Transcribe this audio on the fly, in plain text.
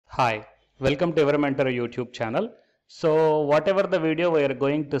Hi, welcome to Mentor YouTube channel. So whatever the video we are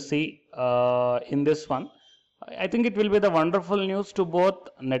going to see in this one, I think it will be the wonderful news to both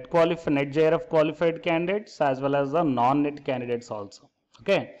net JRF qualified candidates as well as the non-net candidates also.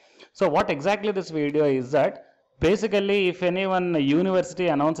 Okay, so what exactly this video is that basically if anyone university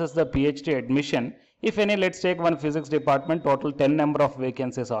announces the PhD admission, if any, let's take one physics department, total 10 number of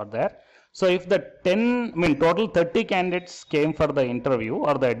vacancies are there. So if the total 30 candidates came for the interview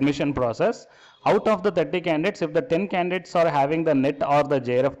or the admission process, out of the 30 candidates, if the 10 candidates are having the NET or the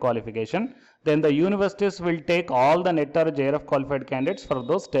JRF qualification, then the universities will take all the NET or JRF qualified candidates for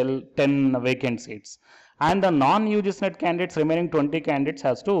those 10 vacant seats. And the non-UGC NET candidates, remaining 20 candidates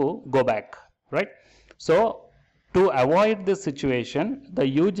has to go back, right? So to avoid this situation, the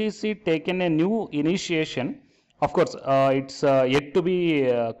UGC taken a new initiation. Of course, it's yet to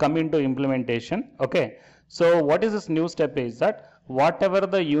be come into implementation. Okay. So what is this new step is that whatever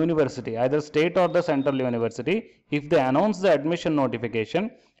the university, either state or the central university, if they announce the admission notification,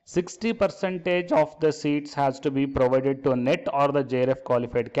 60% of the seats has to be provided to NET or the JRF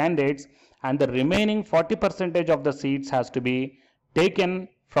qualified candidates, and the remaining 40% of the seats has to be taken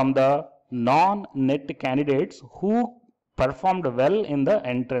from the non-NET candidates who performed well in the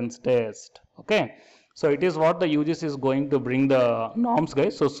entrance test. Okay. So it is what the UGC is going to bring the norms,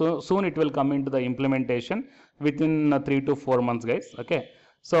 guys. So soon it will come into the implementation within 3 to 4 months, guys. Okay.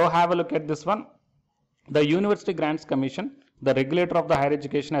 So have a look at this one. The University Grants Commission, the regulator of the higher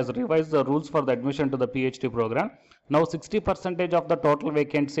education, has revised the rules for the admission to the PhD program. Now 60% of the total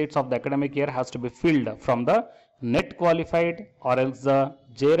vacant seats of the academic year has to be filled from the NET qualified or else the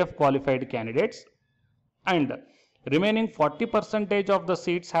JRF qualified candidates, and remaining 40% of the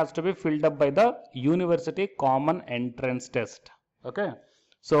seats has to be filled up by the university common entrance test. Okay.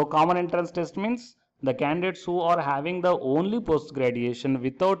 So common entrance test means the candidates who are having the only post graduation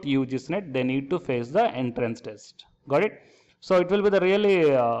without UGC NET, they need to face the entrance test. Got it? So it will be the really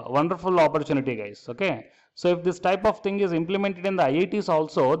wonderful opportunity, guys. Okay. So if this type of thing is implemented in the IITs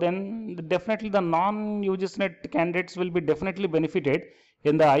also, then definitely the non-UGC NET candidates will be definitely benefited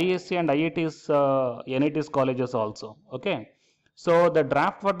in the ISC and IITs, NITs colleges also. Okay. So the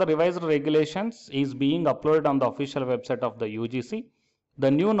draft for the revised regulations is being uploaded on the official website of the UGC.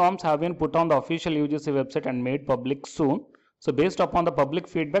 The new norms have been put on the official UGC website and made public soon. So based upon the public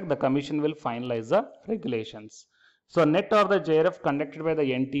feedback, the commission will finalize the regulations. So NET or the JRF conducted by the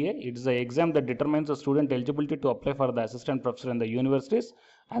NTA, it is the exam that determines the student eligibility to apply for the assistant professor in the universities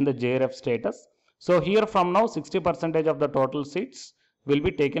and the JRF status. So here from now 60% of the total seats will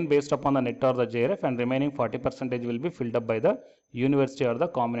be taken based upon the NET or the JRF, and remaining 40% will be filled up by the university or the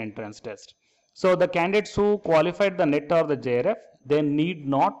common entrance test. So the candidates who qualified the NET or the JRF, they need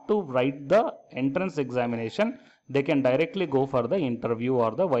not to write the entrance examination. They can directly go for the interview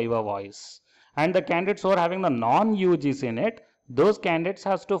or the Viva voice. And the candidates who are having the non-UGC NET, those candidates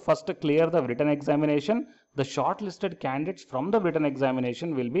has to first clear the written examination. The shortlisted candidates from the written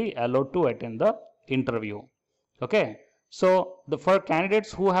examination will be allowed to attend the interview. Okay. So for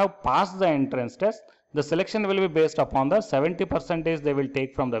candidates who have passed the entrance test, the selection will be based upon the 70% they will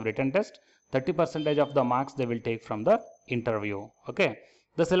take from the written test, 30% of the marks they will take from the interview. Okay.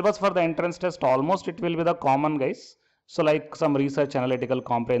 The syllabus for the entrance test, almost it will be the common, guys. So like some research, analytical,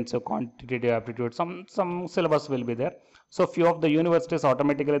 comprehensive, quantitative aptitude, some syllabus will be there. So few of the universities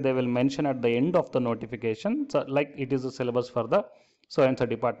automatically they will mention at the end of the notification. So like it is a syllabus for the so and so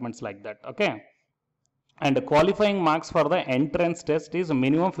departments like that. Okay. And the qualifying marks for the entrance test is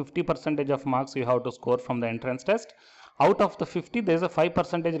minimum 50% of marks you have to score from the entrance test. Out of the 50, there is a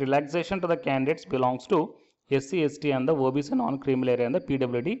 5% relaxation to the candidates belongs to SC, ST and the OBC non-creamy area and the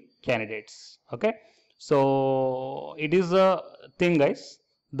PWD candidates. Okay. So it is a thing, guys.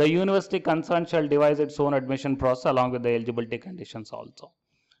 The university concerned shall devise its own admission process along with the eligibility conditions also.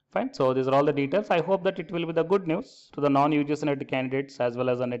 Fine. So these are all the details. I hope that it will be the good news to the non-UGC NET candidates as well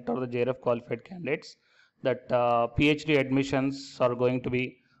as the NET or the JRF qualified candidates, that PhD admissions are going to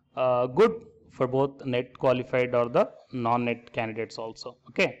be good for both NET qualified or the non-NET candidates also.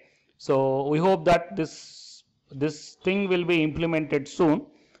 Okay. So we hope that this thing will be implemented soon.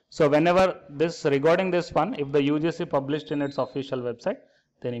 So whenever this regarding this one, if the UGC published in its official website,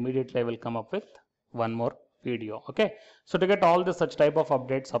 then immediately I will come up with one more video. Okay. So to get all this such type of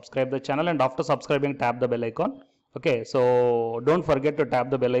updates, subscribe the channel, and after subscribing, tap the bell icon. Okay, so don't forget to tap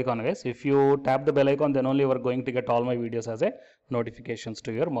the bell icon, guys. If you tap the bell icon, then only you are going to get all my videos as a notifications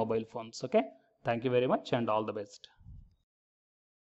to your mobile phones. Okay, thank you very much and all the best.